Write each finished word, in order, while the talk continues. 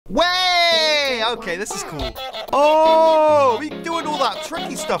Way! Okay, this is cool. Oh, we doing all that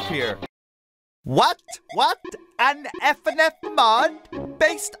tricky stuff here. What? What? An FNF mod?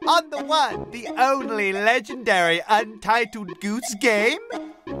 Based on the one, the only legendary Untitled Goose game?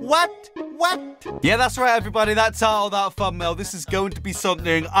 What? What? Yeah, that's right, everybody. That's all that thumbnail. This is going to be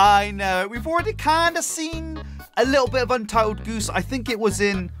something. I know. We've already kind of seen a little bit of Untitled Goose. I think it was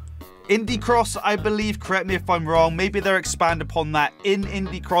in Indie Cross, I believe. Correct me if I'm wrong. Maybe they'll expand upon that in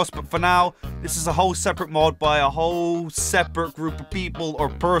Indie Cross, but for now, this is a whole separate mod by a whole separate group of people or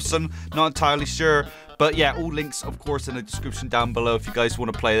person. Not entirely sure. But yeah, all links, of course, in the description down below if you guys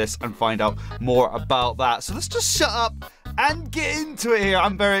want to play this and find out more about that. So let's just shut up and get into it here.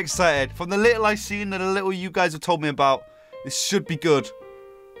 I'm very excited. From the little I've seen and the little you guys have told me about, this should be good.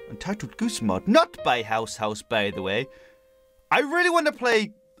 Untitled Goose Mod. Not by House, by the way. I really want to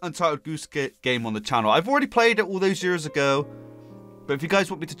play Untitled Goose game on the channel. I've already played it all those years ago. But if you guys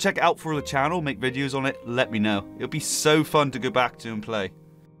want me to check it out for the channel, make videos on it, let me know. It'll be so fun to go back to and play.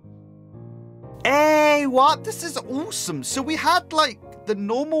 Hey, what? This is awesome. So we had like the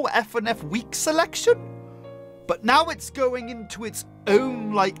normal FNF week selection, but now it's going into its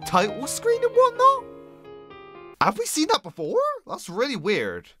own like title screen and whatnot. Have we seen that before? That's really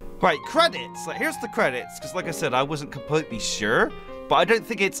weird. Right, credits. Like, here's the credits, because like I said, I wasn't completely sure, but I don't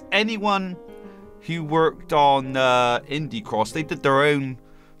think it's anyone who worked on Indie Cross. They did their own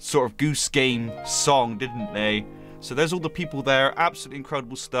sort of Goose Game song, didn't they? So there's all the people there. Absolutely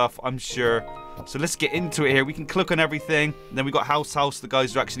incredible stuff, I'm sure. So let's get into it here. We can click on everything. And then we got House, the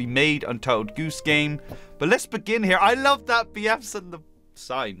guys who actually made Untitled Goose Game. But let's begin here. I love that BF's on the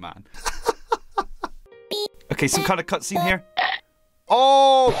side, man. Okay, some kind of cutscene here.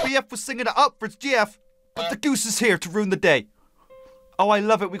 Oh, BF was singing it up for its GF, but the goose is here to ruin the day. Oh, I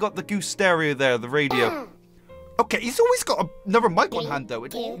love it. We got the goose stereo there, the radio. Okay, he's always got another mic on hand, though.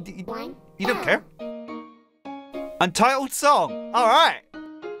 You don't care? Untitled song. All right.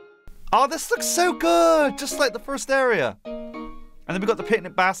 Oh, this looks so good. Just like the first area. And then we got the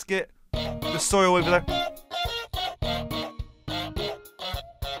picnic basket. The soil over there.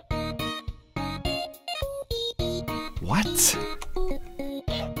 What?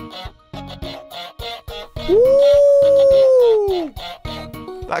 Ooh!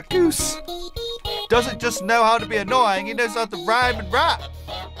 That goose doesn't just know how to be annoying, he knows how to rhyme and rap.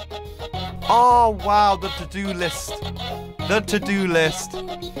 Oh wow, the to-do list. The to-do list.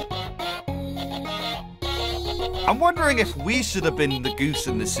 I'm wondering if we should have been the goose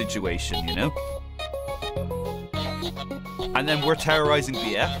in this situation, you know? And then we're terrorizing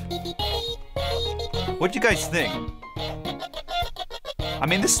BF. What do you guys think? I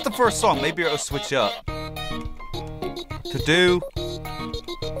mean, this is the first song. Maybe it'll switch up. To do.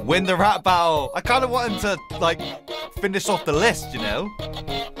 Win the rap battle. I kind of want him to, like, finish off the list, you know?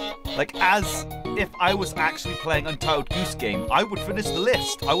 Like, as if I was actually playing Untitled Goose Game, I would finish the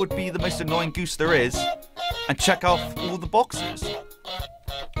list. I would be the most annoying goose there is and check off all the boxes.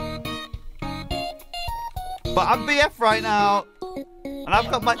 But I'm BF right now. And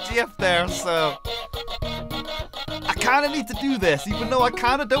I've got my GF there, so I kind of need to do this, even though I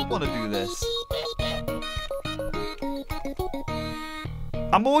kind of don't want to do this.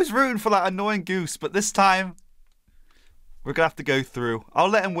 I'm always rooting for that annoying goose, but this time we're going to have to go through. I'll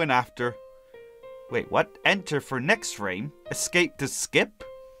let him win after. Wait, what? Enter for next frame. Escape to skip.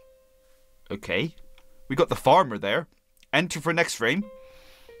 Okay. We got the farmer there. Enter for next frame.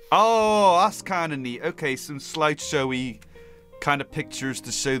 Oh, that's kind of neat. Okay, some slideshowy kind of pictures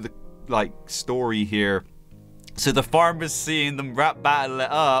to show the, like, story here. So the farmer's seeing them rap battle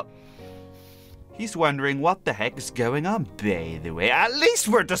it up. He's wondering what the heck is going on, by the way. At least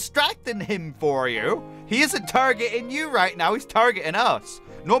we're distracting him for you. He isn't targeting you right now. He's targeting us.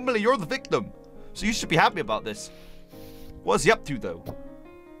 Normally, you're the victim. So you should be happy about this. What is he up to, though?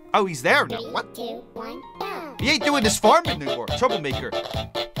 Oh, he's there now. What? 3, 2, 1, go. He ain't doing this farming no more. Troublemaker.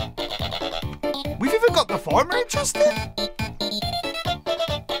 We've even got the farmer interested?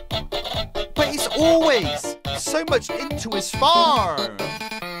 But he's always so much into his farm.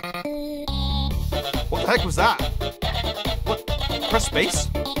 What the heck was that? What? Press space?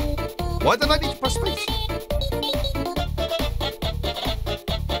 Why did I need to press space?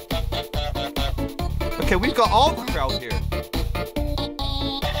 Okay, we've got all the crowd here.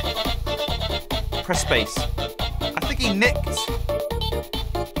 Press space. I think he nicked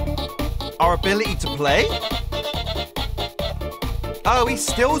our ability to play. Oh, he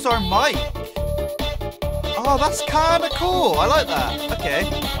steals our mic. Oh, that's kind of cool. I like that. Okay.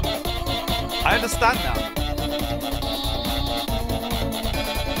 I understand now.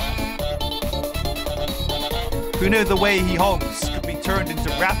 Who knew the way he honks could be turned into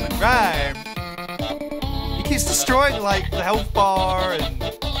rapid rhyme. He keeps destroying, like, the health bar and,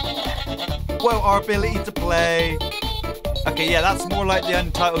 well, our ability to play. Okay, yeah, that's more like the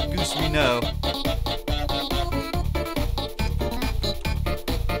Untitled Goose we know.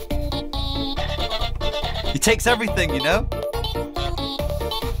 He takes everything, you know?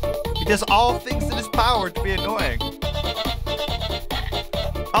 He does all things in his power to be annoying.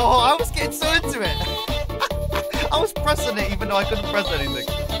 Oh, I was getting so into it. I was pressing it even though I couldn't press anything.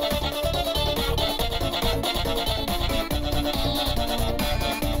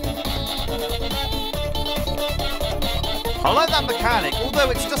 I like that mechanic, although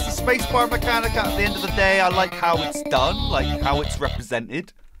it's just a spacebar mechanic at the end of the day. I like how it's done, like how it's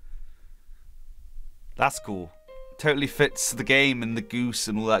represented. That's cool. Totally fits the game and the goose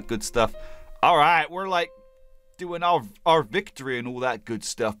and all that good stuff. Alright, we're like doing our victory and all that good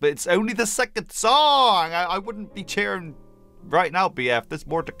stuff, but it's only the second song. I wouldn't be cheering right now, BF. There's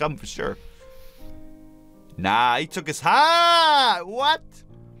more to come for sure. Nah, he took his hat. What?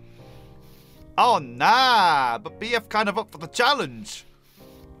 Oh, nah. But BF kind of up for the challenge.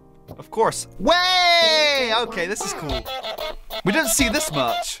 Of course. Way! Okay, this is cool. We didn't see this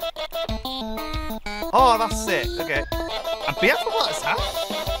much. Oh, that's sick. Okay. And BF without his hat?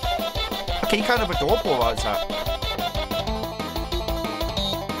 Okay, kind of adorable without his hat.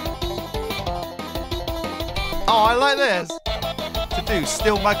 Oh, I like this. To do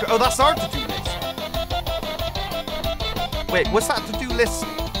still micro. Oh, that's our to-do list. Wait, what's that to-do list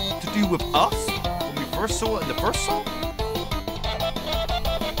to do with us? When we first saw it in the first song?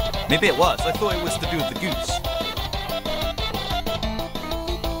 Maybe it was. I thought it was to do with the goose.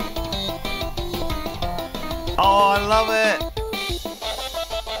 Oh, I love it.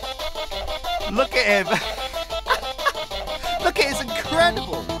 Look at him. Look at his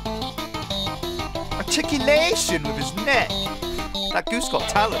incredible articulation with his neck. That goose got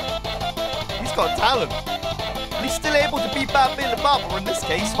talent. He's got talent. And he's still able to beat Bad Bill Bob, or in this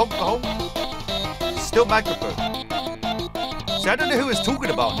case, Honk the Honk. Still microphone. See, I don't know who he's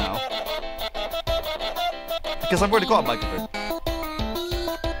talking about now. Because I've already got a microphone.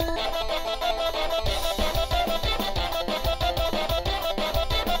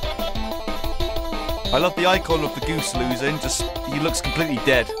 I love the icon of the goose losing, just, he looks completely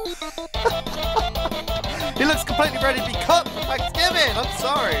dead. He looks completely ready to be cut for Thanksgiving, I'm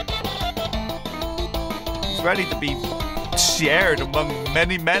sorry. He's ready to be shared among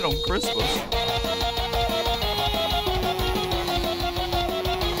many men on Christmas.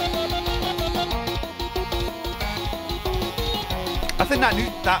 I think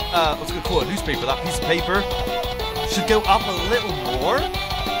that what's gonna call it, newspaper, that piece of paper should go up a little more.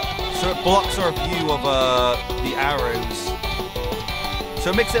 So it blocks our view of the arrows.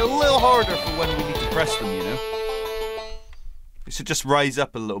 So it makes it a little harder for when we need to press them, you know? It should just rise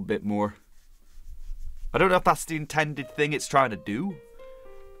up a little bit more. I don't know if that's the intended thing it's trying to do.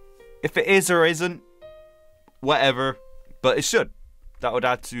 If it is or isn't, whatever. But it should. That would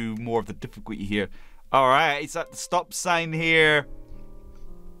add to more of the difficulty here. Alright, it's at the stop sign here.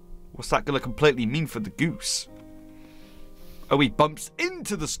 What's that going to completely mean for the goose? Oh, he bumps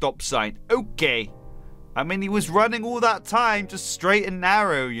into the stop sign. Okay. I mean, he was running all that time just straight and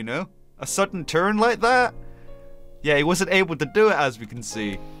narrow, you know? A sudden turn like that? Yeah, he wasn't able to do it, as we can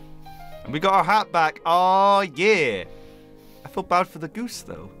see. And we got our hat back. Oh, yeah. I feel bad for the goose,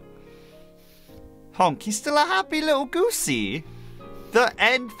 though. Honk, he's still a happy little goosey. The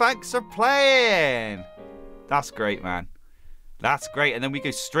end thanks for playing. That's great, man. That's great. And then we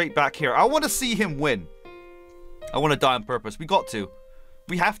go straight back here. I want to see him win. I want to die on purpose. We got to.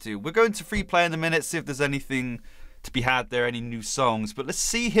 We have to. We're going to free play in a minute, see if there's anything to be had there, any new songs. But let's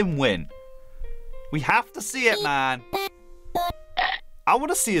see him win. We have to see it, man. I want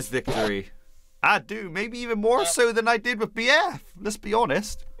to see his victory. I do. Maybe even more so than I did with BF. Let's be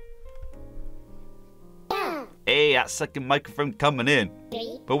honest. Hey, that second microphone coming in.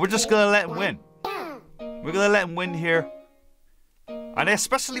 But we're just going to let him win. We're going to let him win here. And I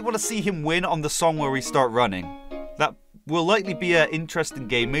especially want to see him win on the song where we start running. That will likely be an interesting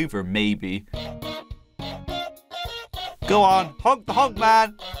game over, maybe. Go on, honk the honk,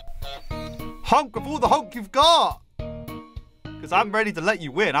 man. Honk with all the honk you've got. Because I'm ready to let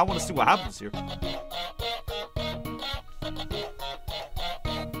you win. I want to see what happens here.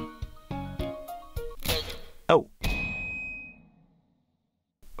 Oh.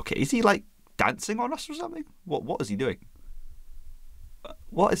 Okay, is he like dancing on us or something? What is he doing?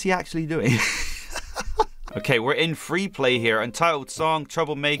 What is he actually doing? Okay, we're in free play here. Untitled song,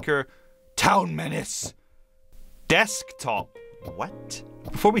 Troublemaker, Town Menace, Desktop. What?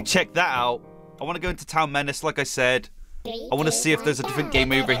 Before we check that out, I want to go into Town Menace, like I said. I want to see if there's a different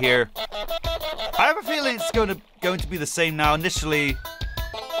game over here. I have a feeling it's going to be the same now. Initially,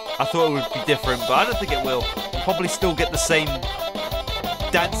 I thought it would be different, but I don't think it will. We'll probably still get the same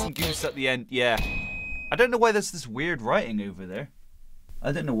dancing goose at the end. Yeah. I don't know why there's this weird writing over there.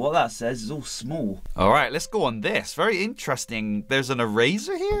 I don't know what that says. It's all small. All right, let's go on this. Very interesting. There's an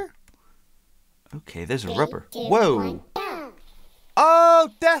eraser here? Okay, there's a rubber. Whoa. Oh,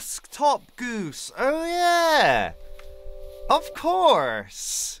 desktop goose. Oh, yeah. Of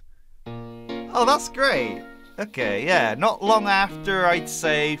course. Oh, that's great. Okay, yeah. Not long after, I'd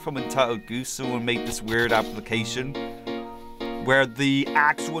say, from Untitled Goose, someone made this weird application where the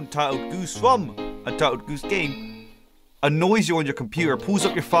actual Untitled Goose from Untitled Goose game annoys you on your computer, pulls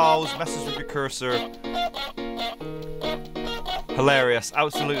up your files, messes with your cursor. Hilarious.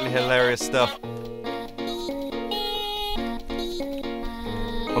 Absolutely hilarious stuff.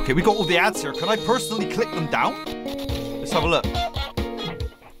 Okay, we got all the ads here. Can I personally click them down? Let's have a look.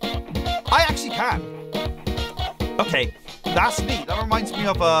 I actually can. Okay, that's neat. That reminds me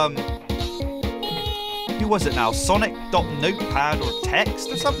of, who was it now? Sonic.notepad or text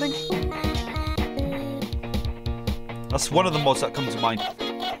or something? That's one of the mods that comes to mind.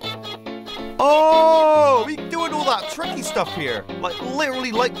 Oh, we doing all that tricky stuff here. Like,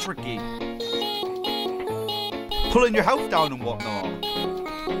 literally like tricky. Pulling your health down and whatnot.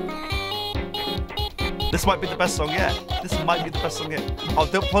 This might be the best song yet. This might be the best song yet. Oh,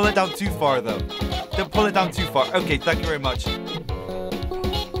 don't pull it down too far, though. Don't pull it down too far. Okay, thank you very much.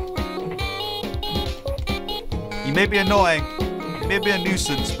 He may be annoying. He may be a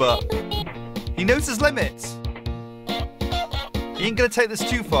nuisance, but he knows his limits. He ain't gonna take this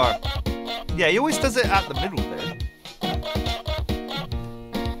too far. Yeah, he always does it at the middle there.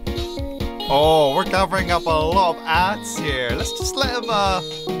 Oh, we're covering up a lot of ads here. Let's just let him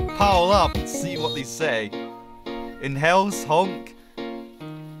pile up and see what they say. In hell's honk.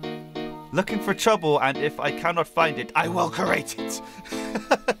 Looking for trouble, and if I cannot find it, I will create it.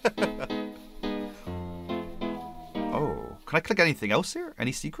 Oh, can I click anything else here?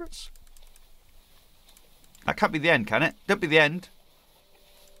 Any secrets? That can't be the end, can it? Don't be the end.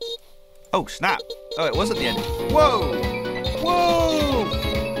 Oh, snap. Oh, it was at the end. Whoa! Whoa!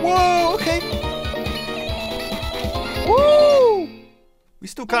 Whoa, okay. Woo! We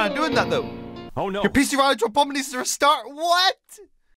still kind of doing that, though. Oh, no. Your PC router drop bomb needs to restart. What?